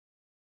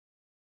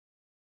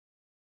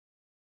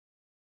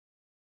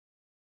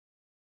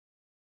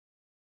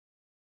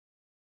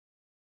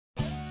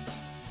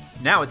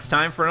Now it's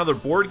time for another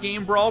Board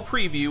Game Brawl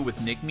preview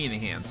with Nick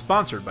Minahan,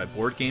 sponsored by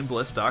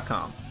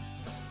BoardGameBliss.com.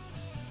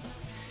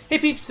 Hey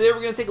peeps, today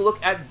we're going to take a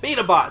look at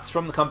BetaBotz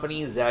from the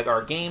company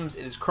Zagar Games.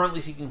 It is currently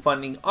seeking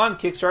funding on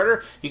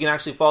Kickstarter. You can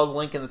actually follow the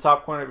link in the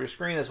top corner of your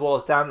screen as well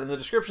as down in the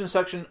description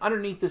section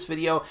underneath this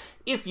video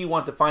if you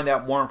want to find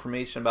out more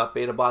information about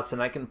BetaBotz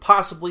than I can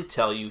possibly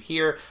tell you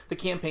here. The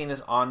campaign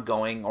is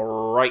ongoing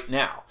right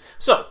now.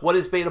 So, what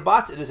is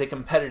BetaBotz? It is a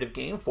competitive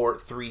game for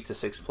 3 to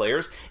 6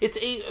 players. It's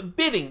a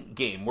bidding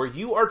game where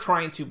you are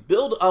trying to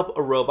build up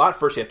a robot.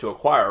 First you have to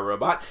acquire a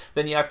robot,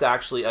 then you have to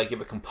actually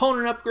give it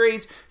component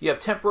upgrades, you have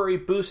temporary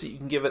boosts that you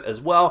can give it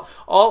as well,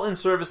 all in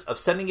service of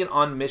sending it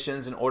on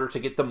missions in order to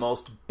get the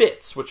most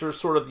bits, which are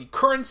sort of the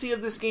currency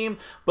of this game,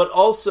 but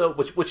also,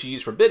 which you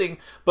use for bidding,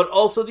 but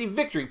also the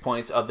victory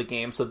points of the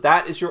game. So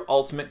that is your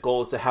ultimate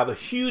goal, is to have a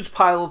huge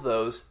pile of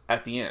those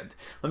at the end.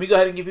 Let me go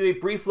ahead and give you a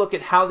brief look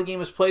at how the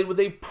game is played with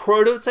a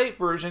prototype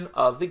version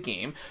of the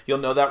game. You'll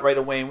know that right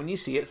away when you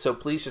see it, so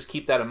please just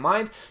keep that in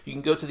mind. You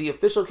can go to the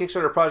official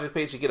Kickstarter project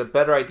page to get a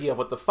better idea of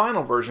what the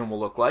final version will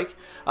look like,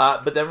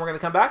 but then we're going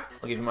to come back.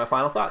 I'll give you my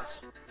final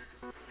thoughts.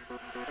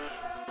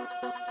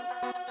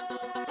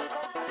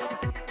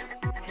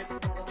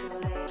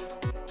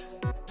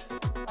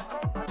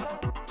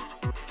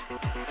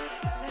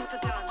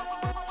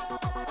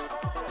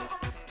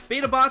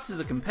 BetaBotz is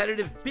a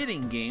competitive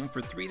bidding game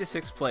for 3 to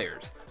 6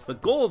 players. The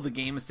goal of the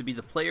game is to be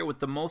the player with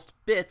the most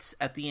bits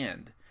at the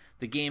end.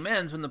 The game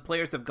ends when the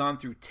players have gone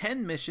through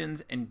 10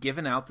 missions and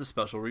given out the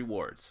special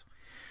rewards.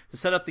 To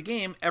set up the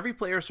game, every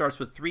player starts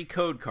with 3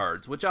 code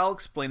cards, which I'll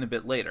explain a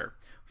bit later.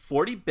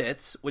 40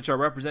 bits, which are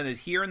represented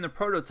here in the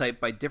prototype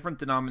by different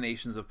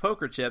denominations of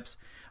poker chips,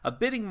 a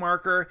bidding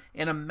marker,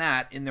 and a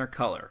mat in their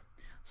color.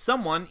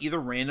 Someone, either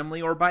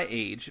randomly or by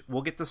age,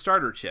 will get the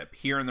starter chip,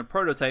 here in the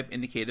prototype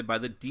indicated by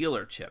the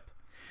dealer chip.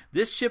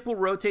 This chip will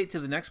rotate to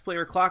the next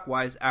player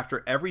clockwise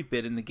after every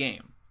bid in the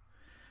game.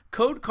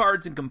 Code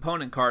cards and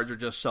component cards are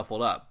just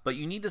shuffled up, but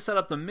you need to set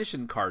up the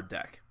mission card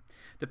deck.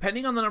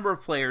 Depending on the number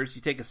of players,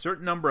 you take a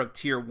certain number of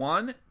Tier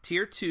 1,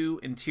 Tier 2,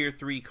 and Tier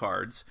 3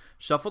 cards,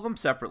 shuffle them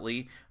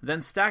separately,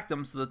 then stack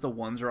them so that the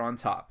ones are on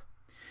top.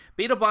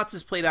 BetaBotz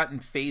is played out in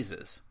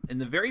phases. In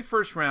the very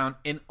first round,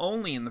 and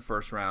only in the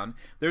first round,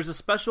 there's a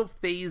special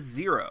Phase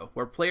 0,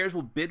 where players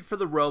will bid for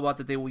the robot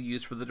that they will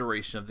use for the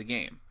duration of the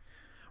game.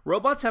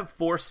 Robots have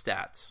 4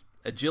 stats: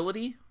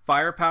 agility,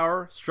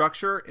 firepower,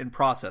 structure, and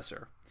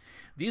processor.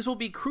 These will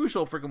be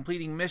crucial for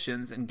completing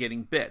missions and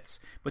getting bits,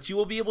 but you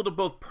will be able to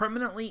both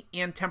permanently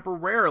and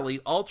temporarily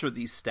alter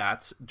these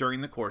stats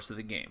during the course of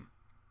the game.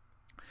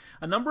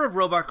 A number of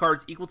robot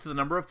cards equal to the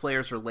number of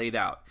players are laid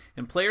out,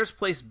 and players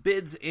place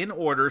bids in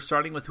order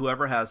starting with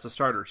whoever has the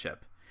starter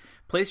chip.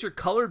 Place your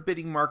colored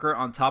bidding marker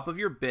on top of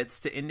your bits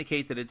to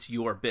indicate that it's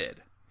your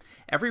bid.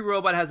 Every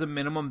robot has a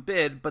minimum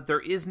bid, but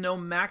there is no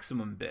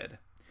maximum bid.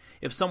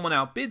 If someone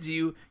outbids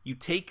you, you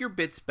take your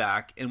bits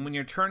back, and when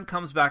your turn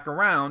comes back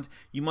around,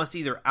 you must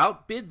either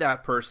outbid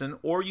that person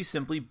or you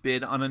simply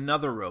bid on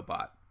another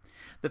robot.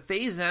 The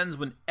phase ends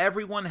when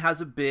everyone has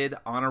a bid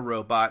on a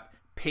robot,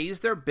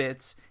 pays their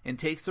bits, and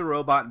takes the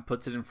robot and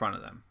puts it in front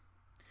of them.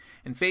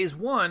 In Phase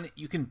 1,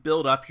 you can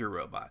build up your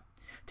robot.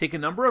 Take a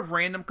number of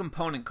random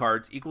component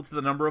cards equal to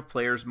the number of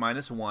players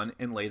minus 1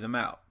 and lay them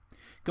out.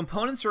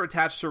 Components are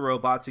attached to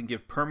robots and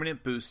give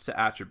permanent boosts to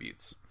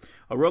attributes.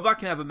 A robot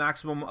can have a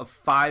maximum of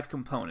 5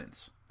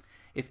 components.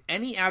 If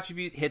any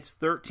attribute hits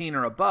 13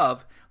 or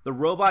above, the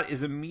robot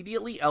is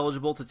immediately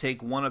eligible to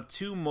take one of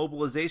 2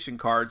 mobilization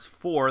cards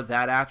for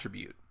that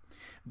attribute.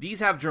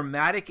 These have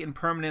dramatic and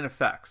permanent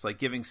effects, like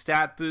giving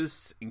stat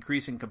boosts,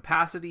 increasing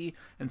capacity,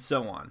 and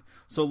so on,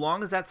 so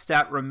long as that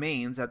stat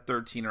remains at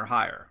 13 or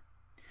higher.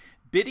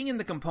 Bidding in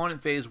the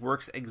component phase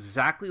works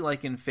exactly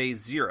like in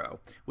Phase 0,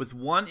 with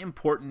one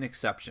important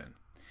exception.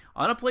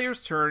 On a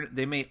player's turn,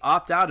 they may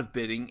opt out of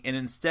bidding and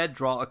instead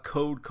draw a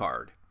code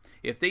card.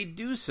 If they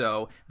do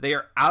so, they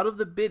are out of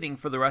the bidding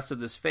for the rest of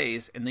this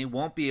phase, and they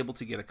won't be able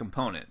to get a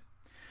component.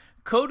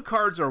 Code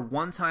cards are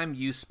one-time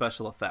use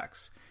special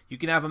effects. You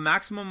can have a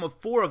maximum of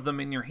 4 of them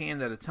in your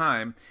hand at a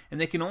time,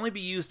 and they can only be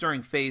used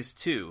during Phase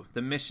 2,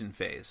 the mission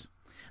phase.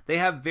 They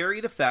have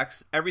varied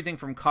effects, everything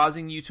from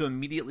causing you to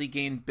immediately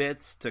gain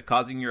bits, to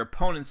causing your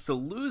opponents to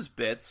lose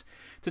bits,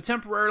 to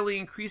temporarily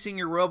increasing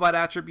your robot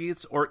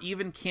attributes, or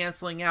even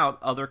canceling out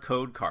other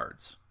code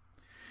cards.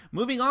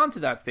 Moving on to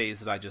that phase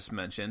that I just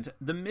mentioned,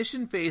 the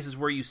mission phase is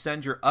where you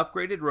send your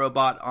upgraded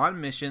robot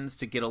on missions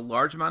to get a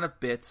large amount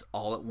of bits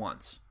all at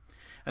once.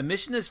 A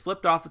mission is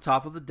flipped off the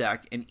top of the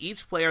deck, and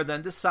each player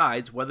then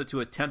decides whether to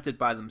attempt it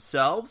by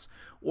themselves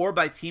or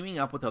by teaming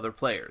up with other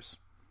players.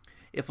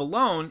 If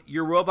alone,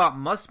 your robot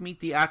must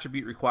meet the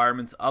attribute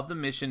requirements of the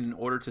mission in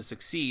order to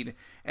succeed,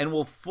 and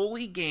will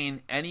fully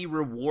gain any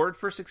reward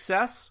for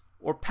success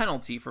or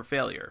penalty for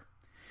failure.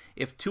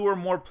 If 2 or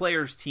more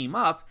players team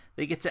up,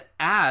 they get to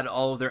add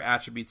all of their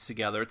attributes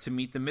together to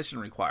meet the mission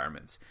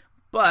requirements,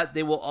 but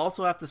they will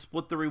also have to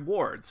split the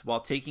rewards while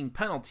taking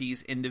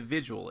penalties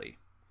individually.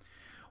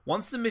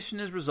 Once the mission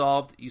is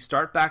resolved, you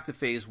start back to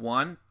Phase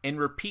 1 and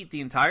repeat the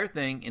entire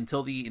thing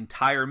until the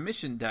entire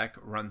mission deck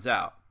runs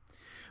out.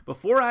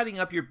 Before adding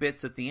up your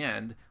bits at the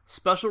end,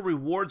 special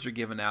rewards are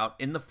given out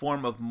in the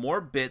form of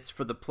more bits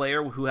for the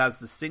player who has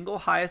the single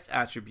highest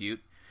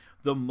attribute,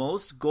 the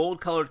most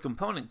gold-colored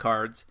component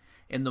cards,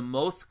 and the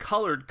most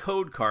colored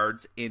code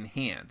cards in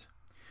hand.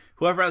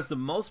 Whoever has the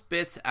most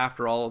bits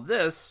after all of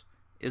this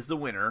is the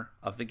winner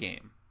of the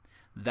game.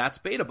 That's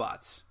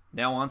BetaBotz.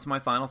 Now on to my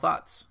final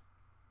thoughts.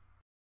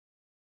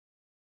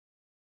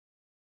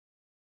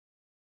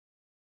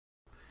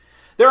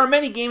 There are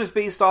many games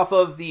based off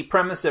of the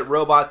premise that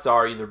robots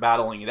are either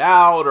battling it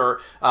out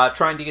or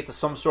trying to get to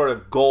some sort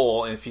of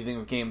goal. And if you think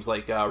of games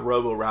like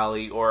Robo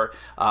Rally or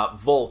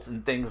Volt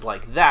and things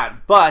like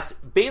that. But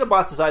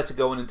BetaBotz decides to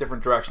go in a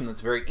different direction that's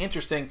very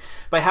interesting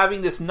by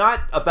having this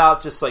not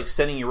about just like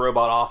sending your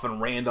robot off and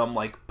random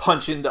like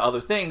punch into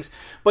other things,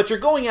 but you're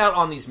going out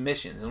on these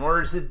missions. In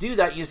order to do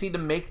that, you just need to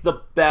make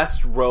the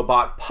best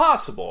robot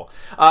possible.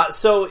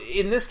 So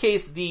in this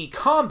case, the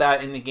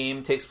combat in the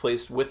game takes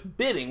place with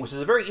bidding, which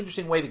is a very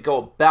interesting way to go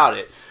about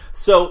it.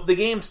 So the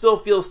game still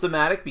feels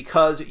thematic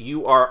because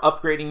you are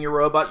upgrading your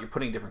robot, you're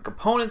putting different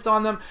components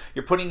on them,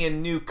 you're putting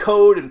in new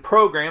code and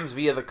programs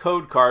via the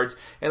code cards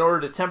in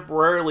order to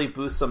temporarily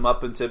boost them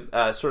up and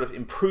to sort of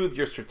improve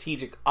your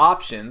strategic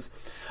options.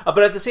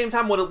 But at the same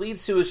time, what it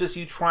leads to is just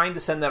you trying to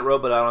send that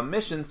robot out on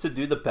missions to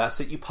do the best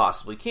that you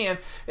possibly can,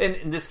 and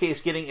in this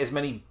case, getting as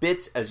many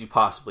bits as you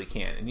possibly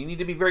can. And you need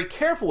to be very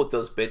careful with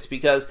those bits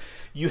because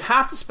you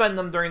have to spend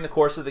them during the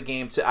course of the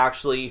game to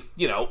actually,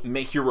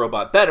 make your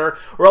robot better,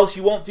 or else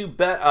you won't do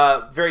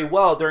very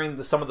well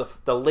during some of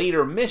the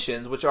later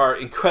missions, which are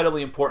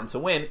incredibly important to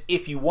win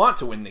if you want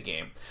to win the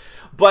game.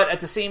 But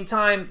at the same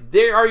time,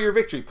 there are your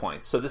victory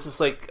points. So this is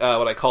like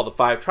what I call the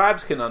 5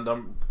 tribes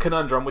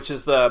conundrum, which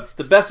is the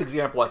best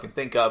example I can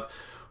think of,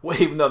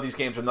 even though these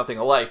games are nothing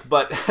alike.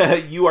 But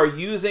you are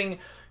using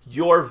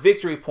your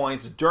victory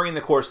points during the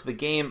course of the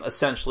game,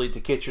 essentially, to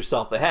get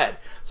yourself ahead.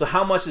 So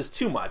how much is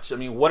too much? I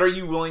mean, what are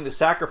you willing to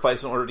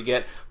sacrifice in order to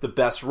get the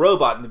best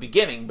robot in the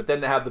beginning, but then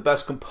to have the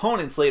best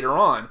components later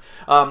on?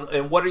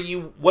 And what are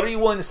you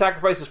willing to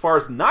sacrifice as far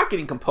as not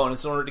getting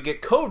components in order to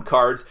get code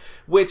cards,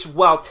 which,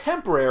 while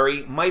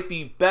temporary, might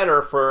be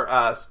better for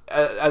as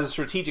a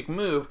strategic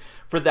move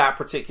for that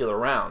particular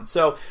round.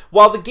 So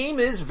while the game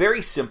is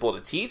very simple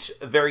to teach,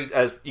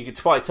 as you can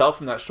probably tell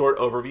from that short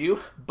overview,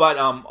 but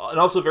and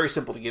also very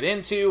simple to get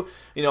into,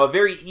 a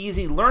very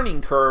easy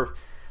learning curve,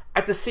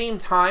 at the same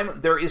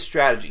time, there is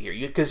strategy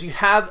here because you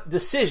have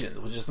decisions,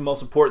 which is the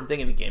most important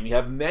thing in the game. You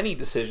have many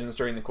decisions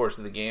during the course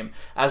of the game,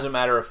 as a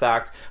matter of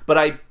fact,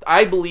 but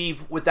I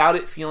believe without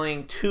it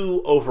feeling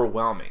too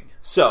overwhelming.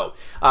 So,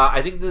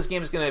 I think this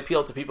game is going to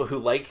appeal to people who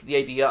like the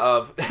idea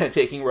of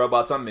taking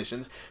robots on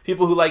missions,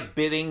 people who like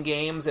bidding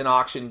games and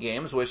auction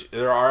games, which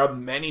there are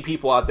many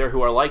people out there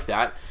who are like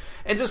that,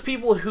 and just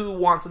people who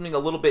want something a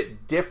little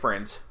bit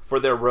different for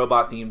their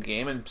robot-themed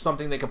game and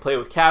something they can play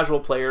with casual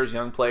players,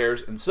 young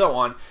players, and so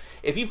on.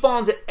 If you fall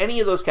into any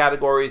of those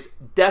categories,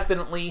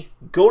 definitely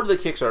go to the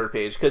Kickstarter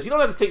page, because you don't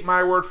have to take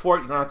my word for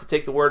it. You don't have to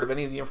take the word of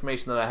any of the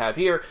information that I have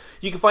here.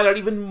 You can find out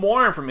even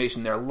more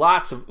information there,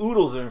 lots of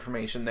oodles of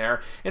information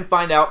there, and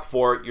find out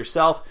for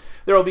yourself.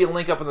 There will be a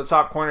link up in the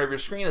top corner of your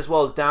screen, as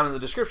well as down in the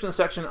description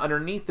section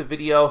underneath the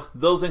video.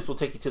 Those links will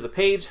take you to the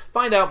page.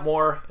 Find out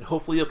more, and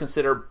hopefully you'll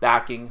consider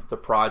backing the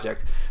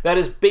project. That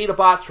is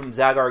BetaBotz from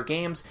Zagar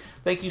Games.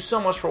 Thank you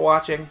so much for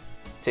watching.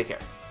 Take care.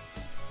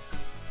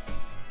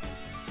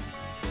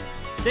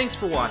 Thanks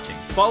for watching.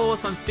 Follow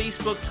us on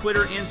Facebook,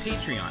 Twitter, and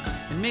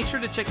Patreon. And make sure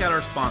to check out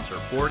our sponsor,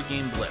 Board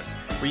Game Bliss,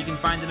 where you can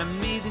find an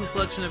amazing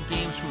selection of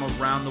games from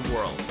around the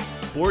world.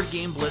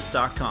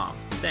 BoardGameBliss.com.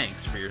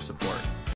 Thanks for your support.